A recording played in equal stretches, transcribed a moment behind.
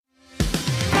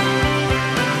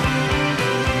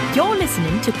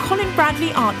listening to Colin Bradley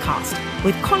Artcast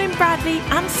with Colin Bradley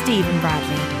and Stephen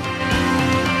Bradley.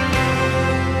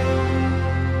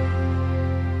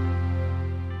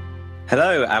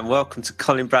 Hello and welcome to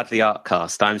Colin Bradley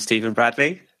Artcast. I'm Stephen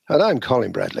Bradley. And I'm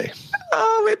Colin Bradley.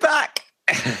 Oh, we're back.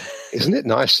 Isn't it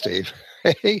nice, Steve?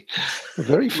 Hey,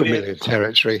 very familiar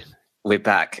territory. We're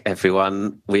back,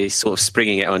 everyone. We're sort of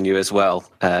springing it on you as well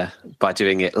by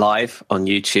doing it live on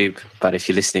YouTube. But if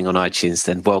you're listening on iTunes,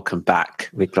 then welcome back.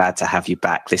 We're glad to have you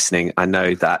back listening. I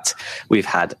know that we've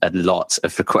had a lot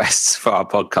of requests for our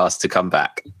podcast to come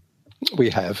back. We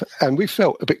have, and we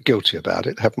felt a bit guilty about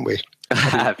it, haven't we?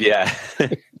 Yeah.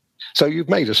 So you've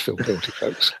made us feel guilty,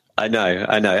 folks. I know.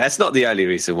 That's not the only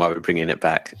reason why we're bringing it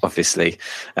back, obviously.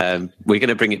 We're going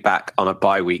to bring it back on a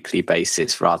bi-weekly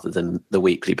basis rather than the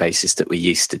weekly basis that we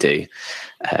used to do,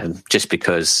 just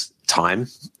because time.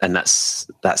 And that's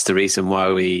the reason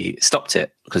why we stopped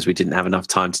it, because we didn't have enough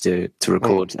time to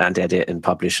record and edit and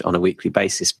publish on a weekly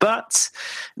basis. But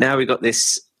now we've got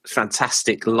this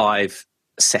fantastic live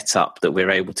setup that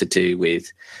we're able to do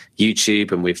with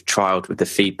YouTube, and we've trialed with the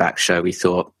feedback show. We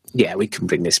thought, yeah, we can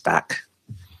bring this back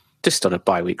just on a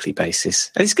bi-weekly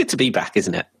basis. And it's good to be back,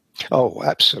 isn't it? Oh,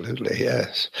 absolutely,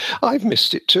 yes. I've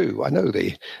missed it too. I know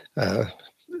the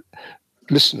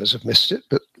listeners have missed it,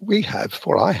 but we have,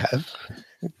 or I have.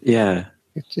 Yeah.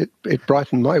 It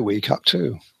brightened my week up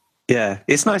too. Yeah,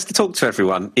 it's nice to talk to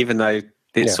everyone, even though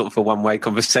it's sort of a one-way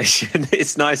conversation.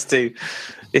 It's nice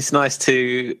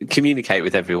to communicate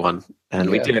with everyone.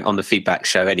 And we do it on the feedback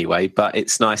show anyway, but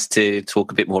it's nice to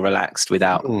talk a bit more relaxed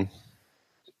without...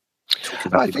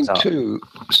 I think too,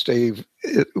 Steve,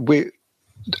 we've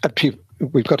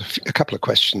got a couple of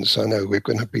questions I know we're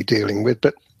going to be dealing with,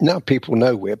 but now people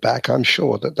know we're back. I'm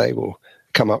sure that they will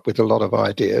come up with a lot of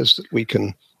ideas that we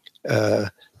can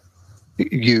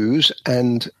use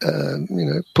and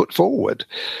put forward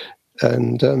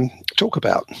and talk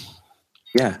about.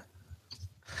 Yeah,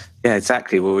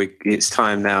 exactly. Well, it's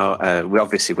time now.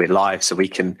 We're live, so we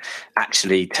can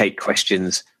actually take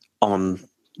questions on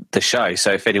the show.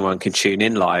 So if anyone can tune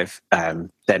in live,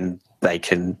 then they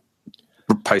can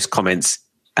post comments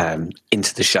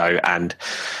into the show, and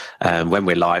when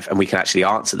we're live, and we can actually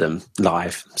answer them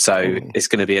live. So it's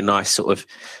going to be a nice sort of,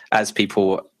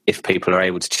 if people are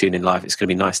able to tune in live, it's going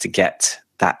to be nice to get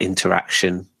that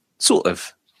interaction sort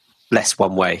of less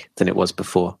one way than it was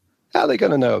before. How are they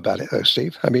going to know about it though,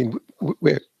 Steve? I mean,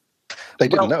 they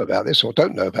didn't know about this or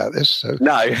don't know about this. So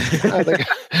no.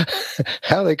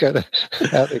 How are you going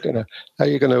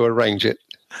to arrange it?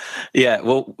 Yeah,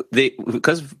 well,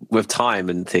 because with time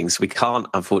and things, we can't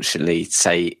unfortunately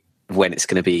say when it's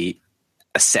going to be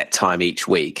a set time each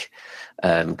week,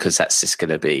 because that's just going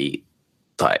to be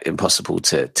like impossible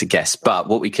to guess. But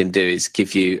what we can do is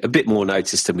give you a bit more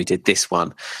notice than we did this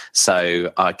one.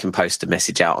 So I can post a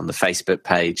message out on the Facebook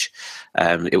page.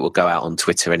 It will go out on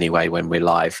Twitter anyway when we're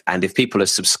live. And if people are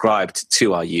subscribed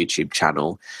to our YouTube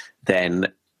channel, then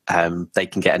they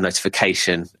can get a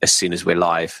notification as soon as we're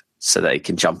live, so they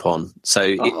can jump on.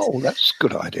 So that's a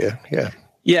good idea. Yeah.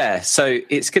 Yeah, so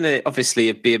it's going to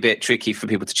obviously be a bit tricky for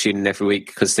people to tune in every week,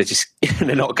 because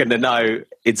they're not going to know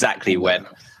exactly when.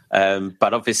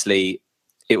 But obviously,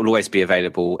 it will always be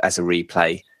available as a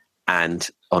replay and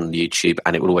on YouTube,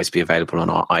 and it will always be available on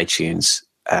our iTunes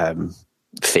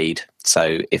feed.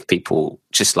 So if people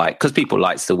because people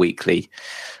liked the weekly,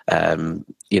 now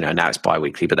it's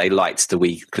bi-weekly, but they liked the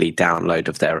weekly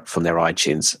download from their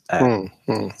iTunes.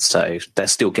 So they'll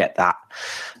still get that.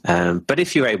 But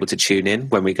if you're able to tune in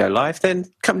when we go live, then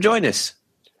come join us.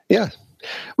 Yeah,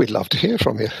 we'd love to hear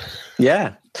from you.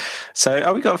 Yeah.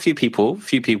 So we've got a few people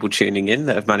tuning in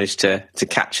that have managed to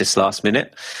catch us last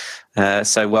minute.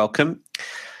 So welcome.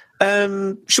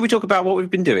 Should we talk about what we've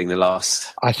been doing the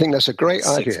last I think that's a great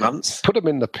 6 idea. months? Put them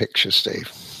in the picture,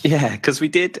 Steve. Yeah, because we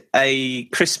did a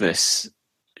Christmas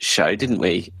show, didn't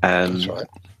we? That's right.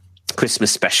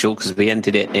 Christmas special, because we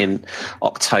ended it in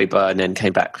October and then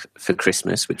came back for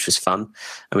Christmas, which was fun.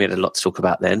 And we had a lot to talk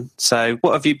about then. So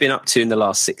what have you been up to in the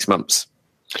last 6 months?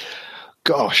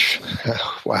 Gosh,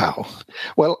 wow.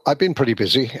 Well, I've been pretty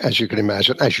busy, as you can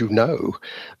imagine, as you know,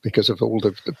 because of all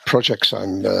the projects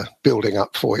I'm building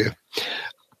up for you.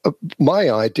 My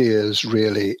ideas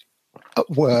really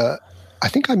were, I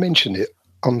think I mentioned it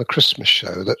on the Christmas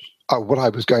show, that what I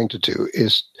was going to do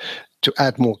is to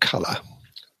add more colour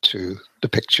to the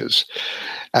pictures.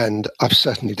 And I've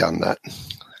certainly done that.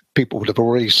 People would have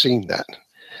already seen that.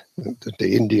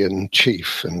 The Indian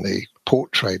chief and the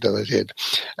portrait that I did,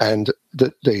 and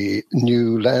the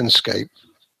new landscape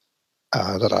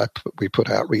that we put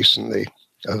out recently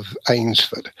of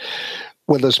Ainsford.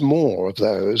 Well, there's more of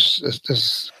those.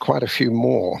 There's quite a few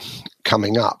more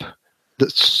coming up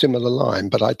that's similar line,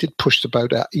 but I did push the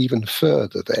boat out even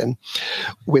further then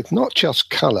with not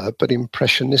just colour, but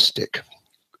impressionistic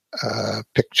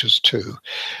pictures too.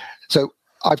 So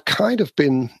I've kind of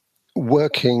been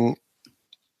working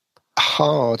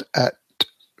hard at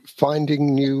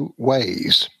finding new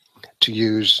ways to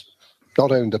use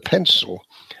not only the pencil,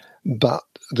 but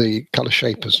the colour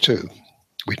shapers too.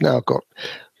 We've now got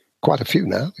quite a few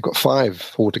now. We've got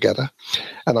 5 altogether,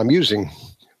 and I'm using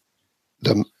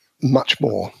them much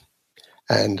more.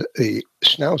 And the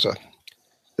Schnauzer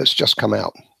that's just come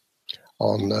out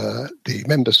on the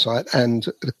members site and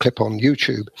the clip on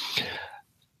YouTube,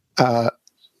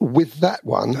 with that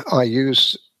one, I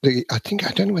use I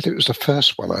don't know whether it was the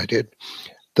first one I did,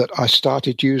 that I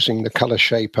started using the colour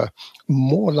shaper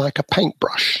more like a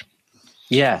paintbrush.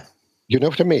 Yeah. You know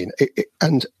what I mean?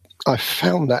 And I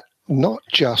found that not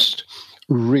just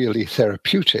really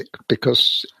therapeutic,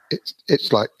 because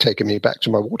it's like taking me back to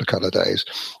my watercolour days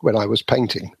when I was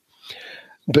painting,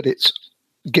 but it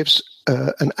gives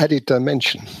an added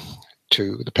dimension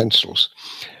to the pencils.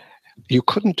 You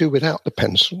couldn't do without the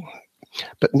pencil,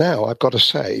 but now I've got to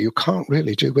say you can't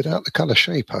really do without the colour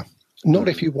shaper, not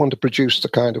if you want to produce the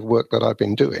kind of work that I've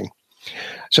been doing.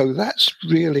 So that's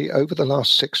really, over the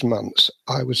last 6 months,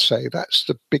 I would say that's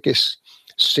the biggest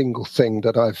single thing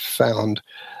that I've found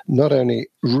not only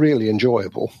really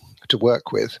enjoyable to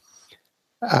work with,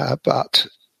 but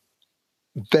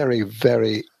very,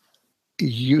 very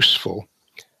useful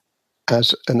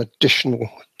as an additional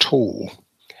tool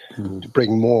to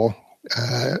bring more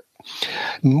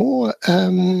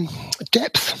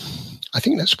depth. I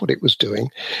think that's what it was doing.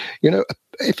 You know,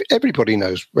 if everybody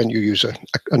knows when you use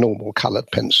a normal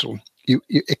coloured pencil,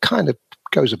 it kind of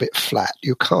goes a bit flat.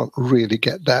 You can't really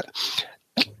get that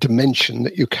dimension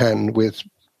that you can with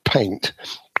paint,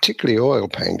 particularly oil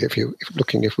paint. If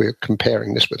we're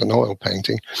comparing this with an oil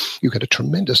painting, you get a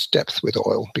tremendous depth with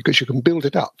oil because you can build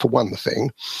it up, for one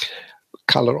thing,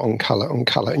 colour on colour on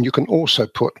colour, and you can also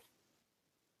put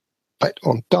light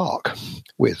on dark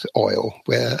with oil,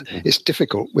 where it's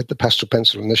difficult with the pastel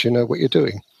pencil unless you know what you're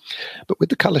doing. But with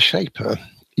the colour shaper,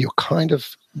 you're kind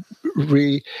of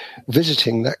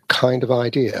revisiting that kind of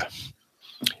idea.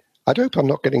 I hope I'm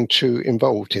not getting too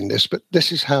involved in this, but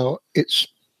this is how it's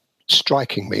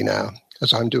striking me now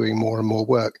as I'm doing more and more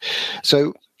work.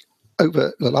 So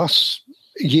over the last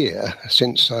year,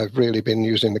 since I've really been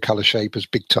using the colour shapers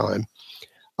big time,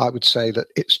 I would say that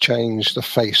it's changed the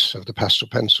face of the pastel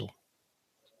pencil.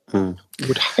 You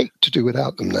would hate to do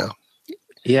without them now.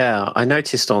 Yeah, I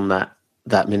noticed on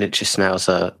that miniature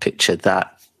Schnauzer picture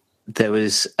that there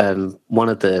was one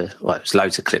of the, well, it was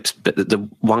loads of clips, but the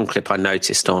one clip I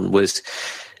noticed on was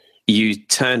you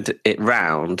turned it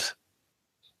round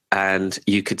and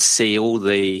you could see all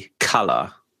the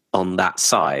colour on that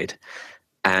side,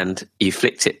 and you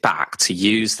flicked it back to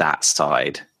use that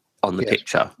side on the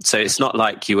picture. So it's not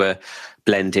like you were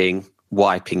blending,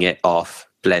 wiping it off,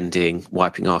 blending,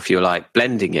 wiping off. You're like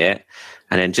blending it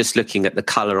and then just looking at the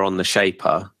colour on the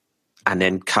shaper and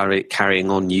then carrying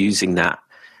on using that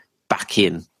back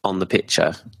in on the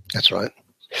picture. That's right.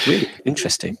 Really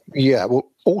interesting. Yeah, well,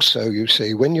 also, you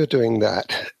see, when you're doing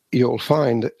that, you'll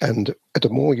find, and the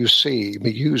more you see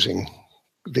me using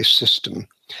this system,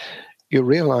 you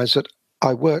realise that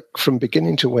I work from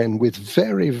beginning to end with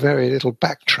very, very little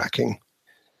backtracking.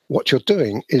 What you're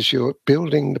doing is you're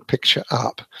building the picture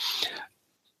up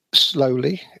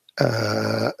slowly,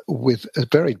 with a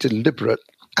very deliberate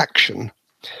action,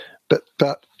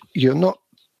 but you're not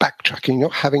backtracking, you're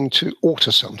not having to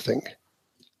alter something.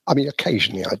 I mean,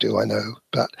 occasionally I do, I know,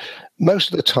 but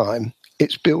most of the time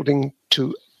it's building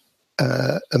to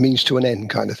a means to an end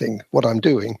kind of thing. What I'm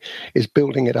doing is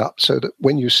building it up so that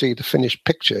when you see the finished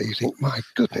picture, you think, my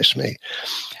goodness me,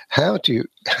 how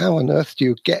on earth do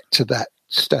you get to that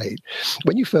state?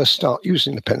 When you first start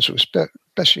using the pencil,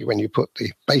 especially when you put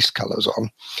the base colours on,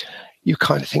 you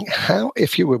kind of think, how,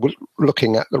 if you were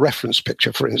looking at the reference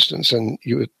picture, for instance, and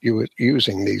you were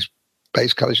using these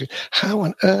base colours, how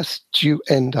on earth do you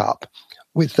end up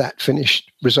with that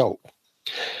finished result?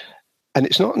 And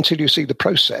it's not until you see the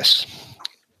process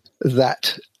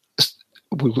that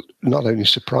will not only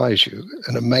surprise you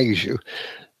and amaze you,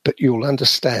 but you'll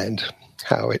understand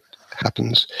how it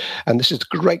happens. And this is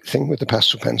the great thing with the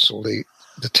pastel pencil. The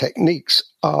techniques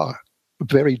are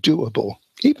very doable,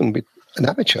 even with an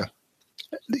amateur.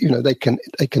 You know, they can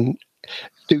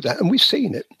do that, and we've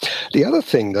seen it. The other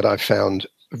thing that I found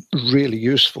really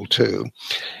useful too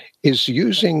is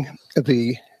using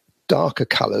the darker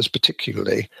colours,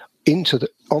 particularly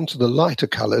onto the lighter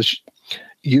colours,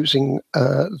 using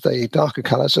the darker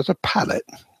colours as a palette.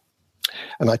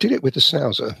 And I did it with the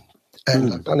Schnauzer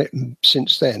And I've done it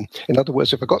since then. In other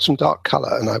words, if I've got some dark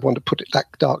colour and I want to put that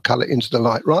dark colour into the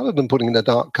light, rather than putting the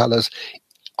dark colours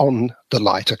on the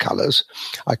lighter colours,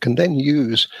 I can then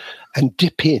use and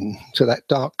dip in to that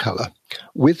dark colour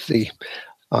with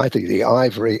either the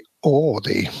ivory or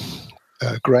the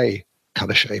grey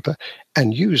colour shaper,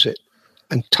 and use it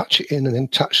and touch it in, and then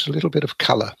touch a little bit of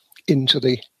colour into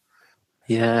the...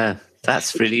 Yeah,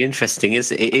 that's really interesting.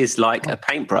 It is like a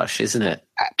paintbrush, isn't it?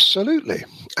 Absolutely.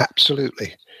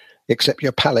 Except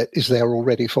your palette is there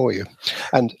already for you.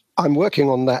 And I'm working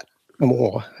on that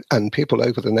more, and people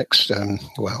over the next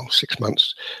 6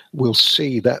 months will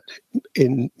see that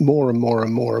in more and more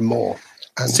and more and more.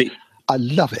 And I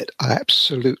love it. I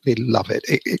absolutely love it.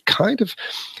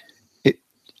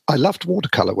 I loved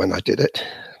watercolor when I did it,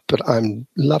 but I'm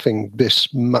loving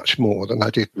this much more than I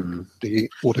did the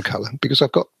watercolor, because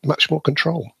I've got much more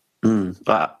control.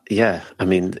 But yeah, I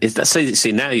mean, so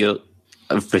now you've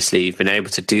been able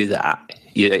to do that.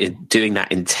 You're doing that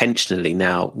intentionally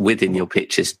now within your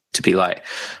pictures, to be like,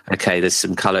 okay, there's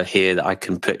some color here that I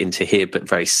can put into here, but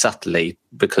very subtly,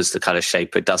 because the color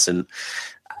shaper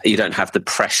you don't have the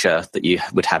pressure that you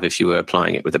would have if you were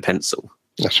applying it with a pencil.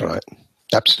 That's right.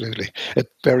 Absolutely. It's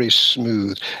very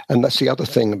smooth. And that's the other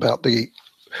thing about the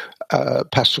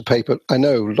pastel paper. I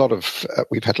know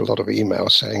we've had a lot of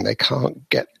emails saying they can't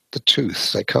get the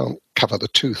tooth. They can't cover the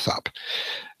tooth up.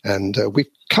 And we've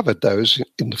covered those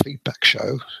in the feedback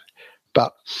show.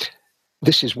 But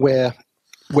this is where,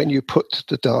 when you put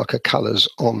the darker colours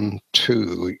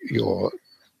onto your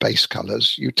base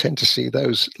colours, you tend to see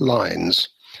those lines,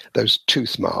 those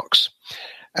tooth marks.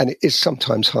 And it is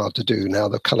sometimes hard to do. Now,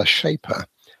 the colour shaper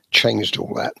changed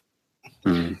all that.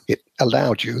 It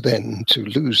allowed you then to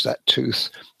lose that tooth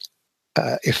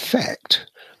effect,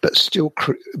 but still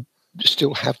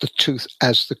have the tooth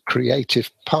as the creative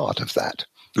part of that.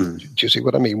 Do you see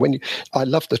what I mean? I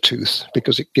love the tooth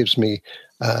because it gives me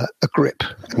a grip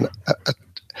and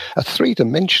a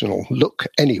three-dimensional look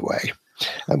anyway.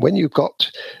 And when you've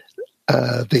got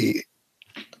the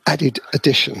added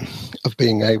addition of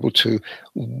being able to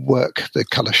work the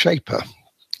colour shaper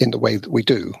in the way that we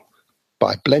do,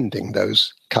 by blending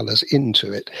those colours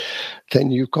into it,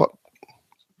 then you've got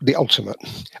the ultimate.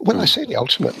 When I say the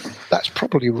ultimate, that's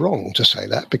probably wrong to say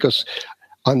that, because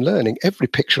I'm learning every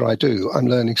picture I do, I'm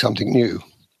learning something new.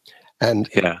 And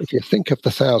if you think of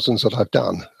the thousands that I've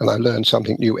done, and I learn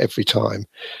something new every time,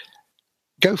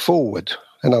 go forward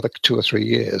another 2 or 3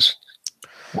 years,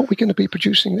 what are we going to be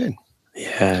producing then?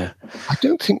 Yeah. I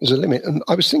don't think there's a limit. And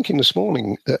I was thinking this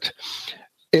morning that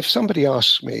if somebody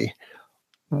asks me,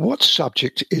 what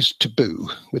subject is taboo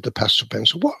with the pastel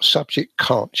pencil? What subject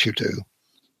can't you do?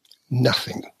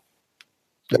 Nothing.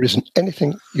 There isn't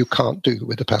anything you can't do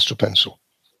with the pastel pencil.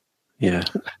 Yeah.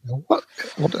 What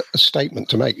a statement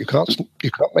to make. You can't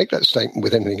make that statement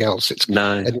with anything else. It's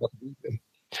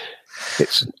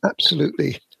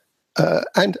absolutely,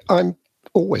 and I'm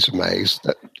always amazed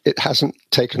that it hasn't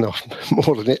taken off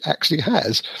more than it actually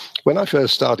has. When I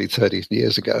first started 30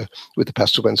 years ago with the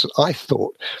pastel pencil, I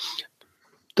thought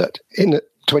that in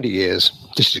 20 years,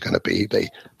 this is going to be the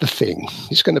thing.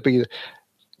 It's going to be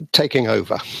taking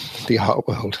over the art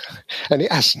world. And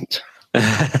it hasn't.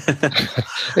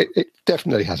 It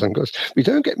definitely hasn't, because we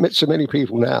don't get so many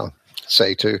people now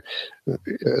say to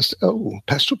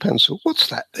pastel pencil, what's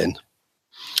that then?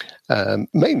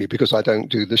 Mainly because I don't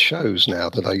do the shows now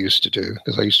that I used to do,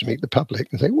 because I used to meet the public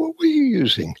and say, what were you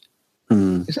using?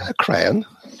 Is that a crayon?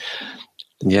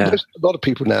 Yeah. A lot of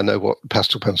people now know what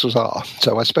pastel pencils are,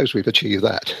 so I suppose we've achieved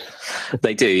that.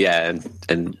 They do, yeah,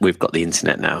 and we've got the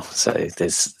internet now, so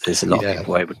there's a lot of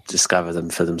people able to discover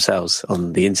them for themselves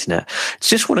on the internet.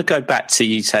 Just want to go back to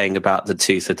you saying about the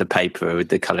tooth of the paper with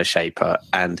the colour shaper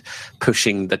and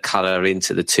pushing the colour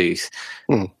into the tooth.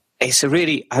 I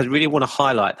really want to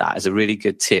highlight that as a really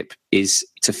good tip, is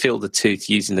to fill the tooth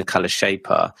using the colour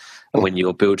shaper when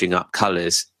you're building up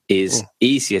colours. Is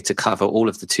easier to cover all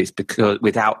of the tooth because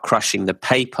without crushing the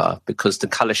paper, because the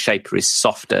colour shaper is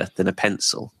softer than a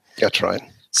pencil. That's right.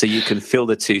 So you can fill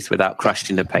the tooth without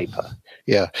crushing the paper.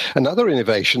 Yeah. Another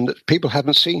innovation that people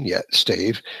haven't seen yet,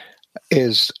 Steve,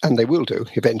 is, and they will do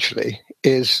eventually,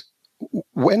 is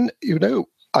when,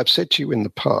 I've said to you in the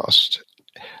past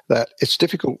that it's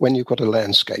difficult when you've got a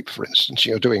landscape, for instance,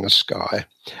 you're doing a sky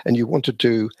and you want to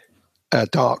do a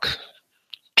dark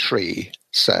tree,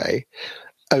 say,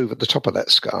 over the top of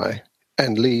that sky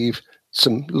and leave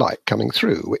some light coming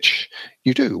through, which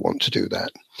you do want to do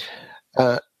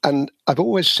that. And I've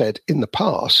always said in the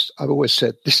past,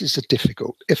 this is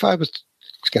difficult. If I was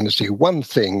going to see one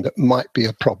thing that might be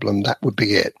a problem, that would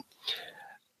be it.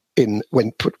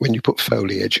 when you put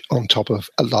foliage on top of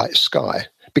a light sky,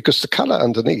 because the colour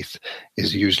underneath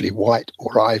is usually white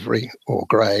or ivory or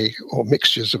grey or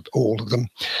mixtures of all of them,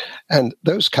 and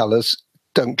those colours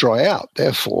don't dry out.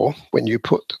 Therefore, when you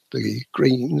put the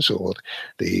greens or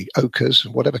the ochres,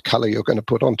 whatever colour you're going to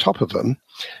put on top of them,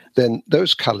 then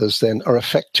those colours then are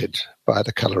affected by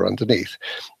the colour underneath.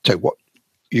 So what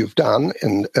you've done,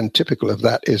 and typical of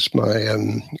that is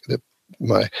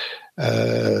my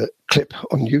clip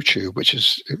on YouTube, which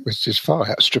is far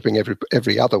outstripping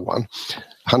every other one.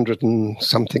 100 and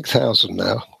something thousand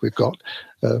now we've got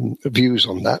views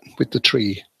on that with the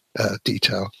tree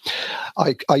detail.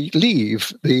 I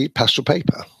leave the pastel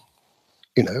paper,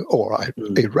 or I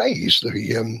erase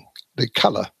the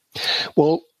colour.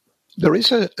 Well, there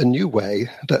is a new way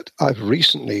that I've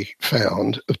recently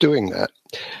found of doing that.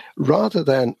 Rather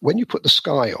than when you put the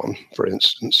sky on, for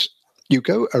instance, you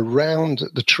go around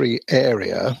the tree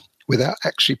area without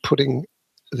actually putting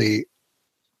the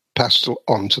pastel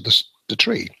onto the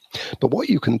tree. But what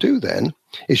you can do then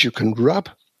is you can rub,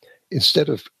 instead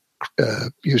of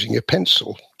using your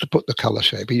pencil to put the colour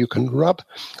shaper, you can rub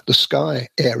the sky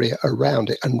area around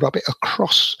it and rub it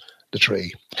across the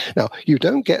tree. Now, you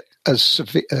don't get as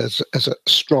a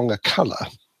stronger colour.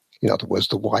 In other words,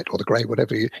 the white or the grey,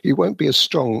 whatever, you won't be as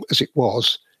strong as it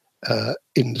was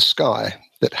in the sky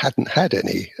that hadn't had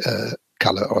any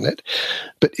colour on it.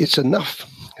 But it's enough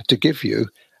to give you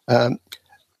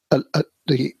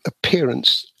the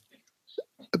appearance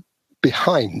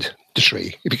behind the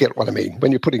tree, if you get what I mean.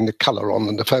 When you're putting the colour on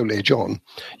and the foliage on,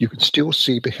 you can still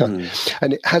see behind.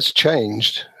 And it has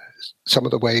changed some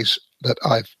of the ways that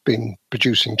I've been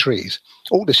producing trees.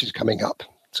 All this is coming up.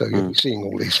 So you'll be seeing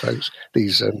all these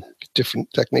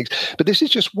different techniques. But this is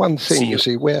just one thing, you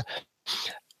see, where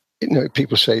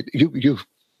people say, you've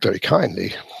very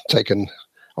kindly taken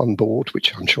on board,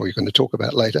 which I'm sure you're going to talk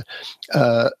about later,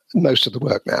 most of the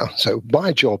work now. So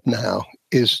my job now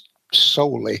is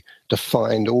solely to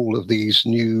find all of these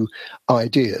new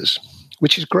ideas,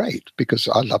 which is great because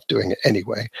I love doing it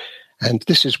anyway. And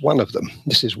this is one of them.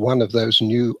 This is one of those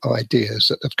new ideas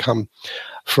that have come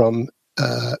from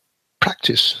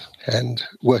practice and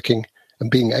working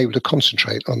and being able to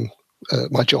concentrate on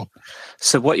my job.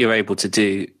 So what you're able to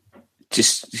do,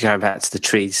 just going back to the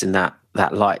trees and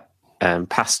that light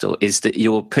pastel, is that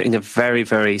you're putting a very,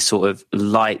 very sort of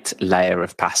light layer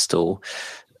of pastel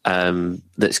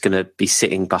that's going to be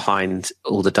sitting behind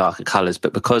all the darker colours,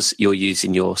 but because you're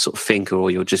using your sort of finger or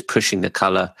you're just pushing the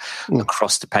colour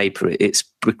across the paper, it's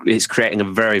creating a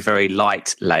very, very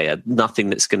light layer, nothing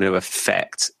that's going to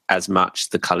affect as much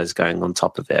the colours going on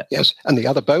top of it. Yes, and the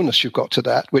other bonus you've got to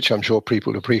that, which I'm sure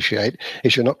people appreciate,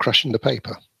 is you're not crushing the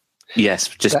paper. Yes,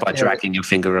 just by dragging your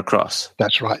finger across.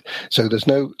 That's right. So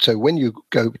so when you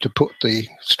go to put the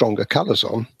stronger colours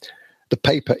on, the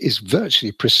paper is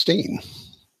virtually pristine.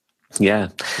 Yeah.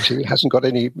 So it hasn't got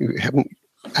any, you haven't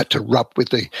had to rub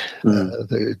with the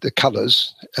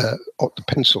colours, or the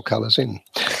pencil colours in.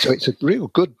 So it's a real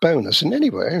good bonus. And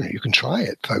anyway, you can try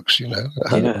it, folks,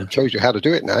 I showed you how to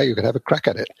do it now. You can have a crack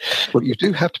at it. But you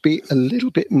do have to be a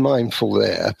little bit mindful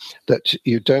there that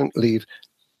you don't leave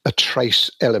a trace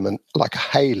element like a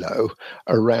halo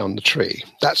around the tree.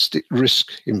 That's the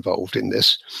risk involved in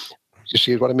this. You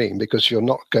see what I mean? Because you're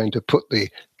not going to put the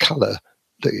colour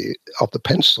of the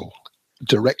pencil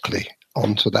directly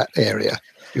onto that area.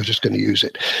 You're just going to use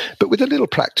it. But with a little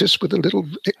practice, with a little,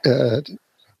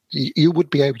 you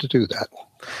would be able to do that.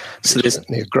 So it's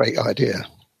certainly a great idea.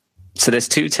 So there's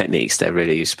two techniques there,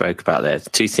 really, you spoke about there.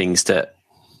 Two things that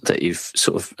you've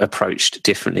sort of approached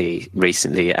differently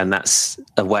recently, and that's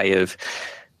a way of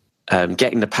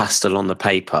getting the pastel on the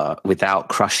paper without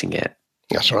crushing it.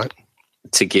 That's right.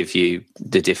 To give you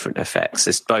the different effects.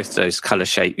 There's both those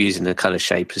using the colour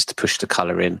shapers to push the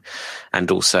colour in, and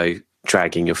also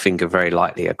dragging your finger very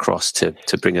lightly across to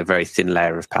bring a very thin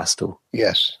layer of pastel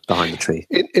behind the tree.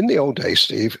 In the old days,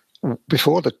 Steve,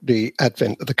 before the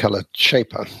advent of the colour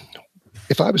shaper,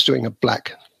 if I was doing a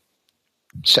black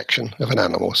section of an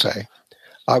animal, say,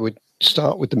 I would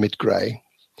start with the mid-grey,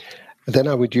 and then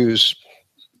I would use,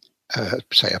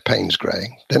 say, a Payne's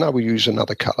grey. Then I would use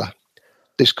another colour.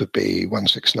 This could be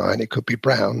 169, it could be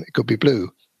brown, it could be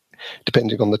blue,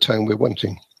 depending on the tone we're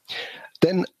wanting.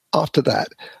 Then after that,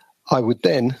 I would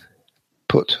then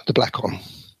put the black on.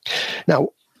 Now,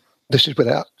 this is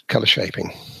without colour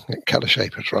shaping, colour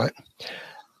shapers, right?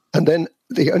 And then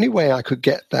the only way I could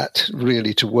get that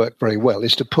really to work very well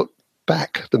is to put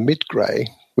back the mid-grey,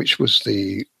 which was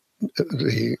the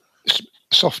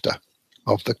softer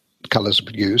of the colours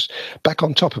we used, back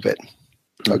on top of it.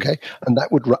 Okay, and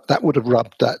that would have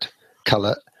rubbed that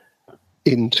colour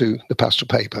into the pastel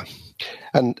paper.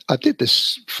 And I did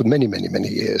this for many, many, many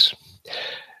years.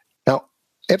 Now,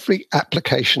 every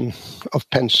application of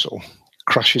pencil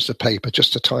crushes the paper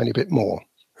just a tiny bit more.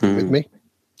 With me?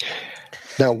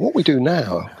 Now, what we do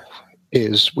now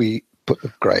is we put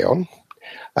the grey on,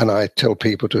 and I tell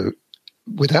people to,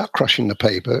 without crushing the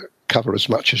paper, cover as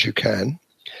much as you can.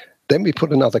 Then we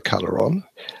put another colour on,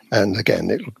 and again,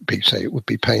 it would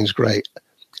be Payne's Grey.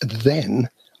 Then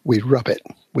we rub it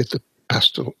with the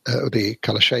pastel, the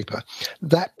colour shaper.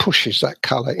 That pushes that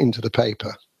colour into the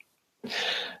paper.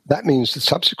 That means the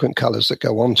subsequent colours that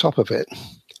go on top of it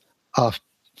are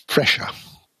fresher.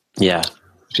 Yeah.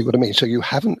 See what I mean? So you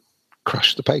haven't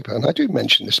crushed the paper. And I do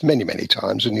mention this many, many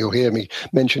times, and you'll hear me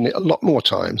mention it a lot more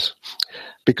times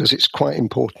because it's quite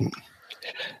important.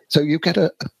 So you get,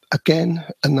 again,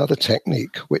 another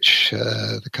technique which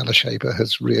the colour shaper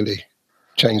has really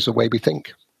changed the way we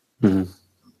think. Mm-hmm.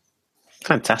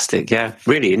 Fantastic. Yeah,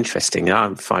 really interesting.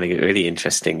 I'm finding it really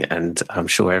interesting, and I'm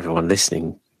sure everyone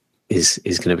listening is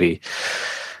going to be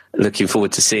looking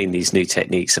forward to seeing these new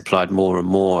techniques applied more and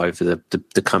more over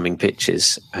the coming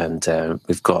pictures. And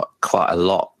we've got quite a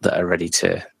lot that are ready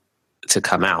to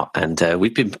come out, and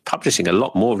we've been publishing a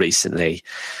lot more recently,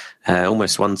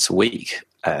 almost once a week,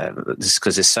 just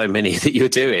because there's so many that you're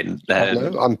doing.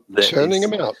 I'm churning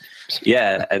them out.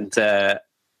 Yeah,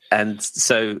 and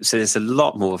so there's a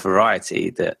lot more variety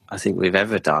that I think we've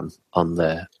ever done on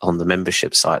the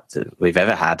membership site that we've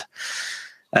ever had.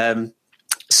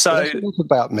 So that's enough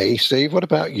about me, Steve. What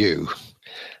about you?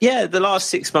 Yeah, the last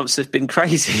 6 months have been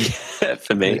crazy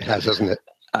for me. It has, hasn't it?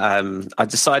 I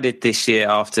decided this year,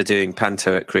 after doing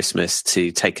Panto at Christmas,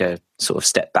 to take a sort of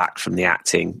step back from the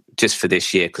acting just for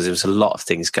this year, because there was a lot of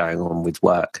things going on with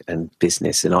work and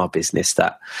business and our business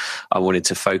that I wanted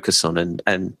to focus on.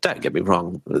 And don't get me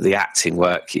wrong, the acting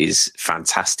work is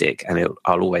fantastic, and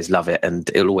I'll always love it, and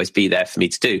it'll always be there for me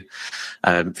to do.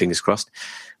 Fingers crossed.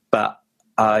 But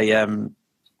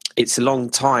it's a long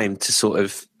time to sort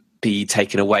of be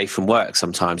taken away from work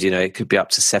sometimes. You know, it could be up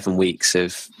to 7 weeks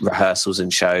of rehearsals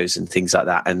and shows and things like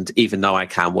that. And even though I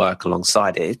can work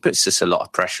alongside it, it puts just a lot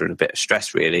of pressure and a bit of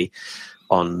stress really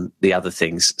on the other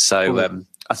things. So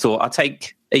I thought I'd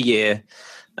take a year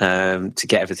to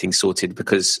get everything sorted,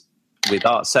 because with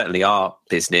certainly our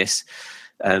business,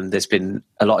 there's been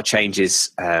a lot of changes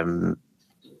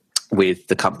with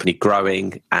the company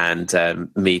growing, and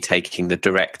me taking the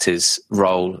director's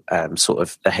role, sort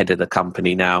of the head of the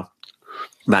company now,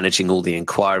 managing all the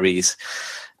inquiries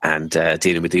and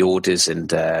dealing with the orders and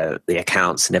the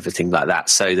accounts and everything like that,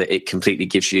 so that it completely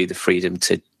gives you the freedom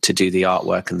to do the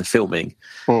artwork and the filming,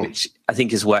 which I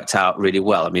think has worked out really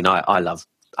well. I mean, I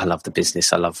love the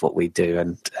business. I love what we do.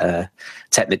 And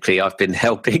technically I've been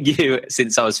helping you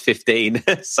since I was 15.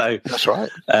 So that's right.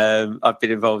 I've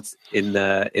been involved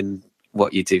in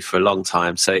what you do for a long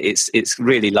time. So it's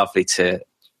really lovely to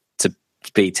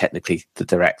be technically the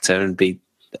director and be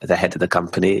the head of the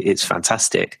company. It's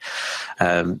fantastic.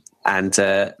 And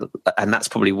that's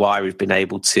probably why we've been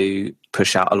able to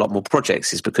push out a lot more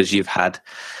projects, is because you've had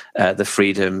the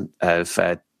freedom of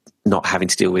not having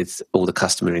to deal with all the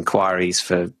customer inquiries,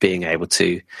 for being able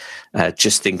to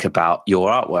just think about your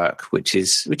artwork, which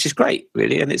is great,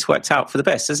 really, and it's worked out for the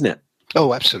best, hasn't it?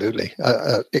 Oh, absolutely.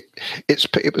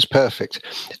 It was perfect,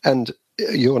 and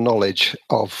your knowledge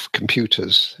of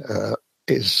computers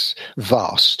is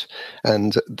vast,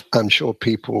 and I'm sure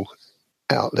people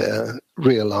out there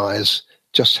realise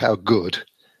just how good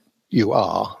you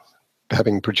are,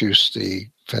 having produced the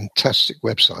fantastic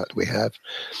website we have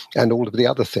and all of the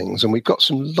other things. And we've got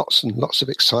lots and lots of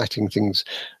exciting things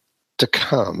to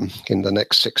come in the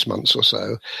next 6 months or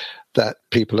so that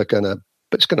people are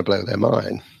it's going to blow their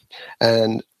mind.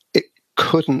 And it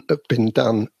couldn't have been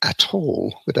done at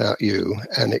all without you,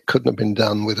 and it couldn't have been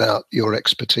done without your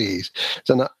expertise.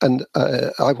 And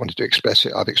I wanted to express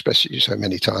it. I've expressed it to you so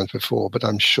many times before, but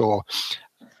I'm sure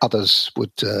others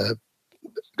would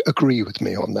agree with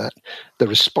me on that. The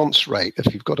response rate,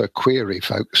 if you've got a query,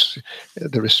 folks,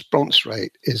 the response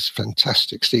rate is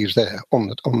fantastic. Steve's there on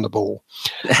the ball,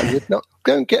 and we're not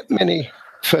going to get many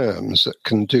firms that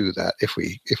can do that. If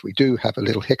we do have a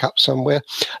little hiccup somewhere,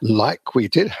 like we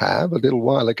did have a little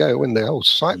while ago when the whole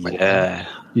site went down,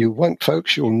 you won't,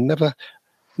 folks. You'll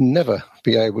never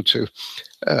be able to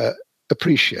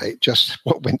appreciate just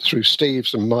what went through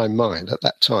Steve's and my mind at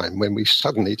that time when we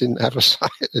suddenly didn't have a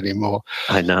site anymore.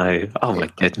 I know. Oh my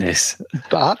goodness.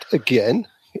 But again,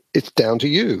 it's down to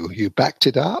you. You backed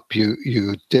it up.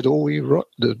 You did all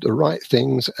the right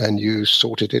things, and you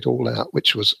sorted it all out,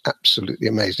 which was absolutely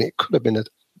amazing. It could have been a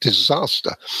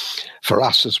disaster for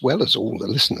us as well as all the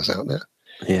listeners out there.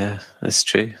 Yeah, that's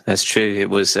true. That's true. It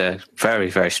was very,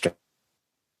 very stressful.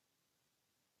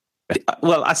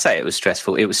 Well, I say it was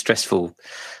stressful. It was stressful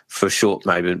for a short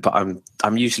moment, but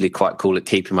I'm usually quite cool at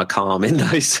keeping my calm in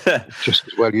those. Just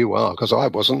as well you are, because I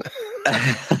wasn't.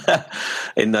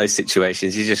 In those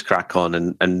situations, you just crack on,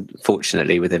 and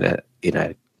fortunately, within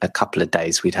a couple of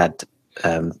days, we'd had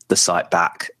the site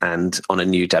back and on a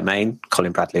new domain,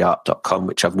 colinbradleyart.com,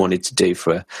 which I've wanted to do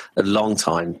for a long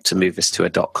time, to move us to a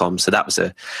 .com. So that was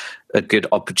a good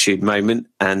opportune moment,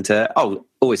 and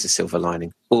always a silver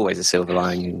lining. Always a silver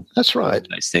lining. That's right.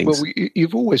 Those things. Well,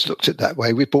 you've always looked at it that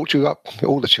way. We brought you up,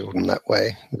 all the children, that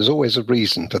way. There's always a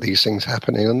reason for these things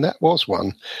happening, and that was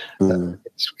one.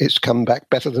 It's come back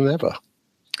better than ever.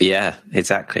 Yeah,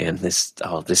 exactly. And there's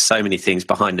so many things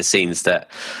behind the scenes that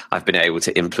I've been able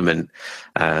to implement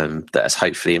that has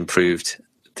hopefully improved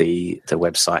the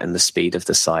website and the speed of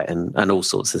the site and all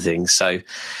sorts of things. So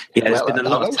yeah, there's been a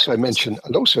lot.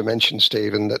 I'd also mention,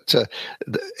 Stephen, that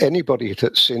anybody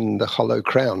that's seen The Hollow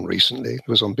Crown recently, it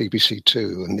was on BBC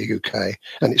Two in the UK,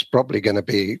 and it's probably going to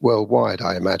be worldwide,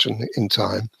 I imagine, in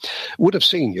time, would have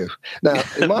seen you. Now,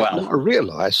 they might not have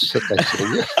realised that they'd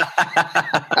seen you,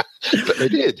 but they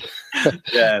did.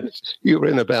 Yeah, you were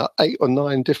in about 8 or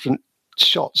 9 different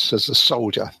shots as a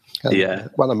soldier. And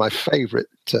one of my favourite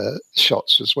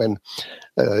shots was when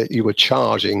you were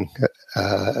charging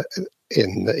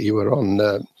you were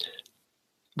on,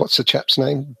 what's the chap's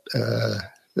name?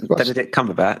 Benedict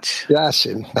Cumberbatch. That's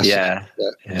him.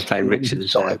 Playing Richard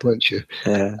side, weren't you?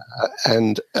 Yeah.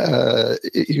 And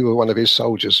you were one of his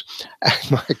soldiers.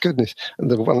 And my goodness,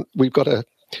 and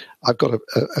I've got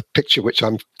a picture which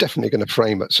I'm definitely going to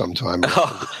frame at some time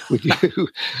with you,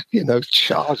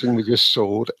 charging with your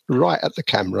sword right at the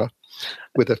camera,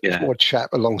 with a poor chap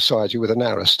alongside you with an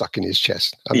arrow stuck in his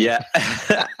chest.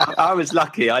 I was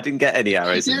lucky. I didn't get any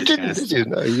arrows in the chest. Did you?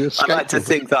 No, you escaped. I like to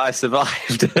think that I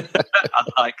survived.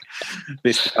 Unlike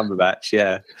Mr. Cumberbatch,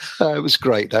 yeah. It was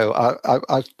great, though.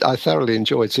 I thoroughly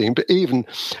enjoyed seeing, but even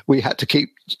we had to keep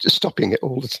stopping it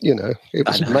all. It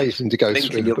was amazing to go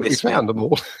through, but we found them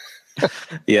all.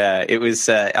 Yeah, it was.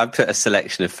 I put a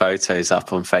selection of photos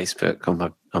up on Facebook,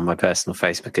 on my personal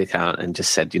Facebook account, and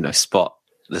just said, spot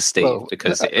the Steve,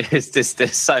 because it's just,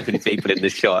 there's so many people in the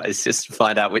shot. It's just to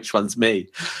find out which one's me.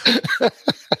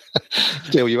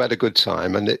 Still, you had a good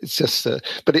time, and it's just.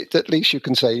 But at least you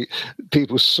can say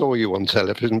people saw you on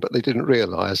television, but they didn't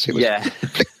realise it was.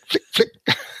 Flick, flick,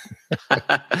 flick.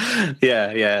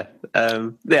 Yeah,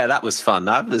 that was fun.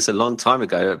 That was a long time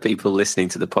ago. People listening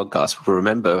to the podcast will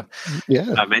remember.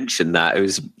 Yeah, I mentioned that it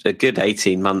was a good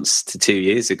 18 months to 2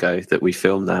 years ago that we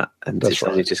filmed that, and it's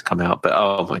only just come out. But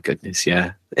oh my goodness,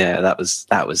 yeah, that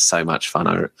was so much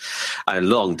fun. I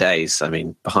long days. I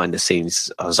mean, behind the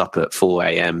scenes, I was up at 4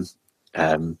 a.m.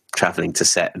 Traveling to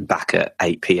set and back at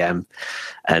 8 p.m.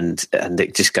 and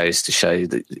it just goes to show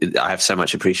that I have so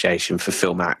much appreciation for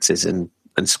film actors and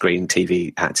screen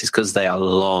TV actors, because they are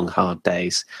long, hard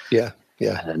days. Yeah.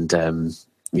 And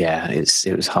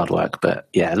it was hard work, but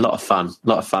a lot of fun.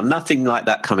 Nothing like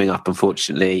that coming up,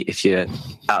 unfortunately. If you're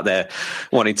out there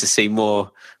wanting to see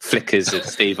more flickers of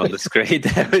Steve on the screen,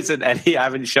 there isn't any. I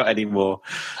haven't shot any more.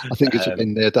 I think it's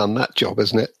been there, done that job,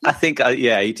 isn't it? I think,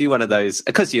 you do one of those,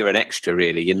 because you're an extra,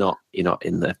 really. You're not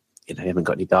in the, you haven't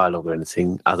got any dialogue or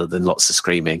anything other than lots of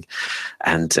screaming.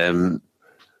 And,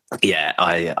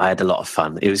 I had a lot of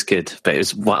fun. It was good, but it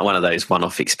was one of those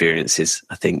one-off experiences,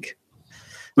 I think.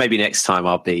 Maybe next time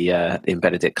I'll be in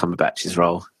Benedict Cumberbatch's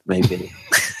role, maybe.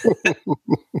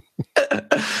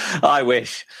 I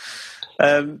wish.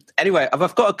 Anyway,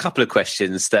 I've got a couple of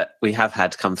questions that we have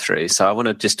had come through, so I want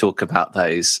to just talk about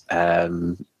those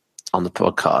on the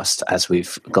podcast as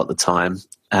we've got the time.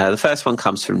 The first one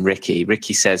comes from Ricky.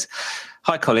 Ricky says,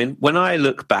 "Hi, Colin. When I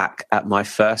look back at my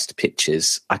first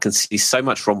pictures, I can see so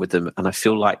much wrong with them, and I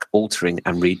feel like altering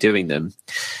and redoing them.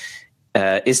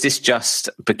 Is this just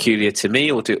peculiar to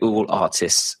me, or do all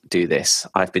artists do this?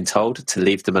 I've been told to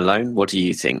leave them alone. What do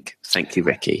you think?" Thank you,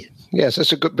 Ricky. Yes,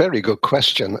 that's a very good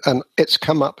question. And it's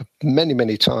come up many,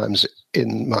 many times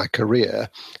in my career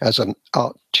as an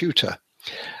art tutor.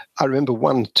 I remember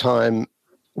one time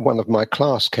one of my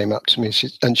class came up to me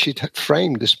and she'd had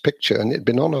framed this picture, and it'd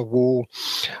been on a wall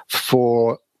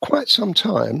for quite some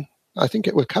time. I think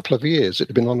it was a couple of years it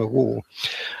had been on a wall.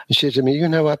 And she said to me,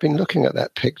 I've been looking at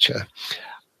that picture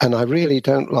and I really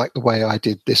don't like the way I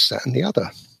did this, that and the other.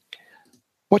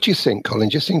 What do you think, Colin?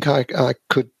 Do you think I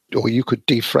could, or you could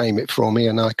deframe it for me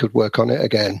and I could work on it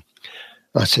again?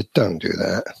 I said, don't do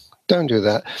that. Don't do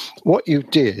that. What you've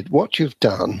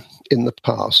done in the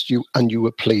past, you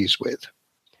were pleased with.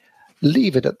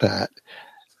 Leave it at that,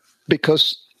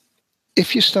 because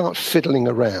if you start fiddling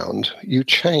around, you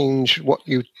change what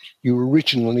you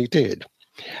originally did.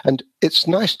 And it's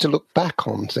nice to look back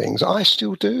on things. I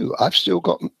still do. I've still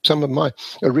got some of my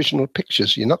original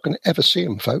pictures. You're not going to ever see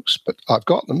them, folks, but I've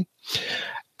got them.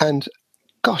 And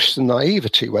gosh, the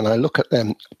naivety when I look at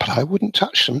them, but I wouldn't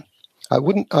touch them. I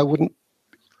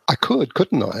could,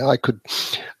 couldn't I? I could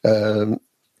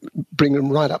bring them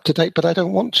right up to date, but I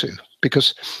don't want to,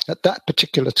 because at that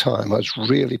particular time, I was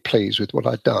really pleased with what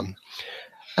I'd done.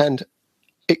 And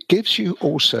it gives you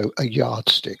also a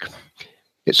yardstick.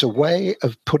 It's a way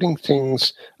of putting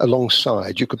things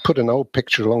alongside. You could put an old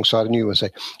picture alongside a new one and say,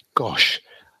 gosh,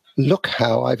 look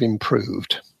how I've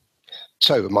improved.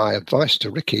 So my advice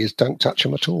to Ricky is don't touch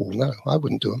them at all. No, I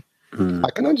wouldn't do them. I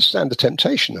can understand the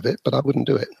temptation of it, but I wouldn't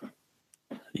do it.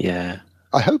 Yeah.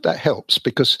 I hope that helps,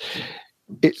 because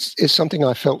it's something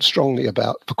I felt strongly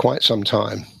about for quite some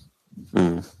time.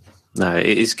 No,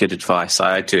 it is good advice.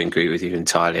 I do agree with you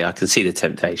entirely. I can see the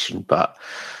temptation, but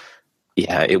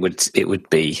yeah, it would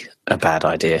be a bad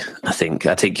idea. I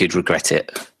think you'd regret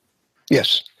it.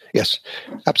 Yes,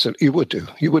 absolutely. You would do.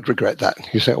 You would regret that.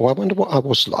 You say, "Oh, I wonder what I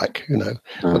was like."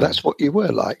 Well, that's what you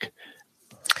were like.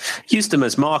 Use them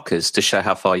as markers to show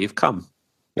how far you've come.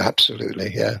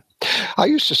 Absolutely, yeah. I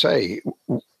used to say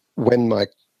when I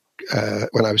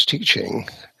was teaching,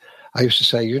 I used to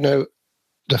say,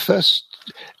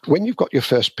 when you've got your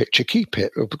first picture, keep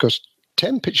it, because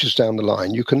 10 pictures down the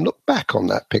line, you can look back on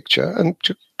that picture and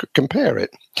compare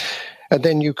it. And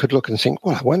then you could look and think,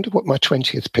 well, I wonder what my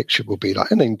 20th picture will be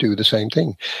like, and then do the same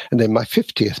thing. And then my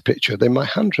 50th picture, then my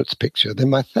 100th picture, then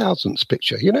my 1000th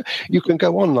picture. You can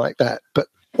go on like that. But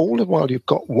all the while you've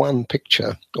got one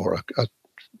picture or a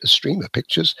stream of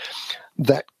pictures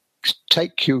that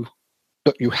take you,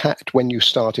 that you had when you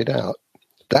started out.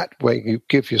 That way you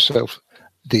give yourself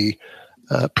the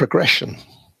progression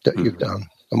that you've done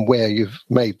and where you've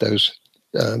made those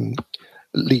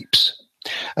leaps.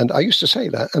 And I used to say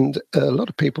that, and a lot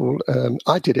of people,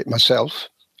 I did it myself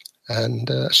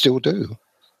and still do.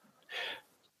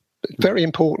 Very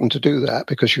important to do that,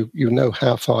 because you know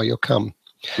how far you'll come.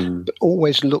 But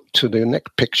always look to the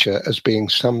next picture as being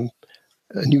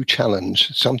a new challenge,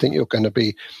 something you're going to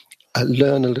be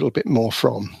learn a little bit more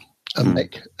from and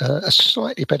make a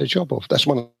slightly better job of. That's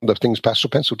one of the things Pastel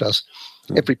Pencil does.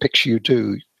 Every picture you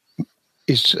do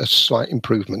is a slight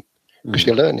improvement, because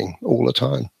you're learning all the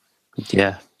time.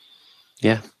 Yeah.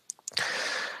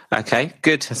 Okay,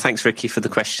 good. Thanks, Ricky, for the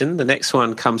question. The next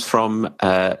one comes from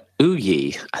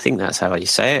Uyi. I think that's how you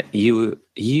say it.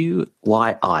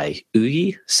 U-Y-I.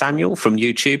 Uyi Samuel from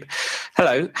YouTube.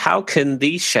 Hello. How can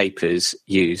these shapers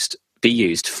be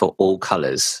used for all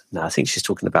colours? Now, I think she's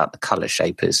talking about the colour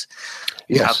shapers.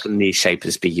 Yes. How can these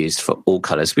shapers be used for all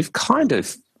colours? We've kind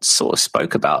of sort of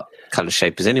spoke about colour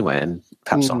shapers anyway, and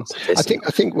perhaps I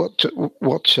think what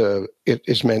it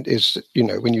is meant is,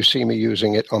 when you see me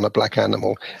using it on a black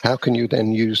animal, how can you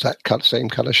then use that same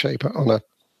colour shaper on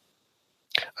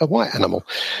a white animal?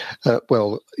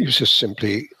 Well, you just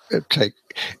simply take.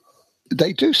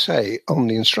 They do say on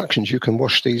the instructions you can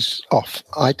wash these off.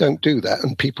 I don't do that,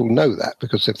 and people know that,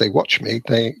 because if they watch me,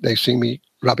 they see me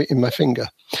rub it in my finger,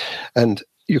 and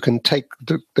you can take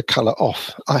the colour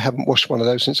off. I haven't washed one of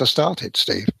those since I started,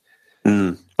 Steve.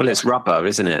 Well, it's rubber,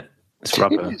 isn't it? It's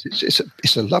rubber.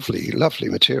 It's a lovely, lovely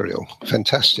material,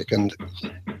 fantastic. And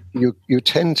you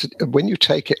tend to, when you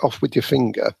take it off with your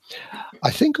finger,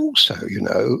 I think also,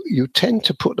 you tend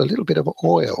to put a little bit of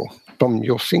oil from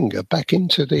your finger back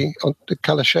into the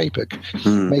colour shaper,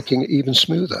 making it even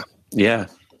smoother. Yeah,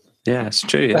 it's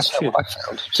true. That's how I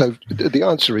found. So the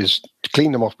answer is to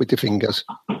clean them off with your fingers,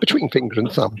 between finger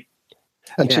and thumb,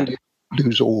 until you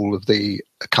lose all of the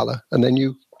colour, and then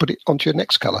you put it onto your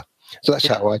next colour. So that's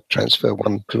how I transfer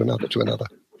one to another.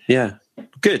 Yeah,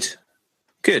 good.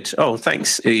 Oh,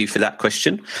 thanks for that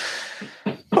question.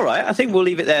 All right, I think we'll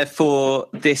leave it there for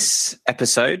this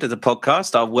episode of the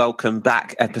podcast, our welcome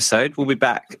back episode. We'll be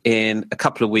back in a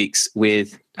couple of weeks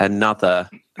with another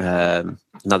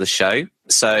show.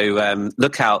 So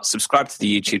look out, subscribe to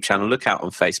the YouTube channel, look out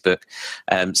on Facebook,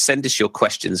 send us your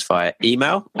questions via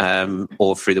email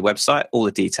or through the website. All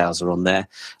the details are on there.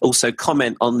 Also,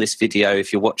 comment on this video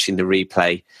if you're watching the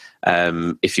replay.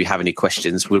 If you have any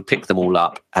questions, we'll pick them all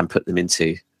up and put them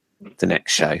into the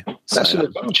next show. That's an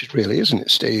advantage, really, isn't it,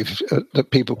 Steve?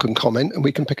 That people can comment and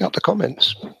we can pick up the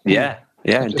comments. Yeah,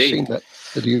 I've indeed. just seen that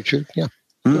at YouTube,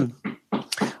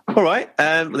 All right.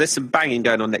 There's some banging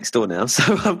going on next door now,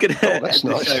 so I'm going to end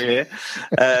the show here.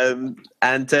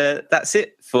 And that's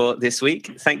it for this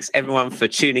week. Thanks, everyone, for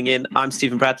tuning in. I'm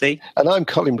Stephen Bradley. And I'm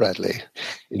Colin Bradley.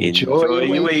 Enjoy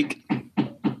your week.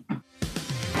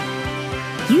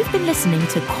 You You've been listening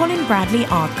to Colin Bradley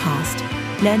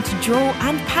Artcast. Learn to draw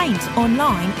and paint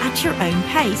online at your own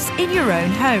pace in your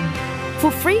own home. For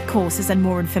free courses and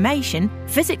more information,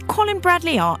 visit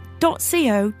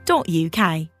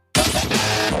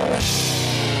colinbradleyart.co.uk.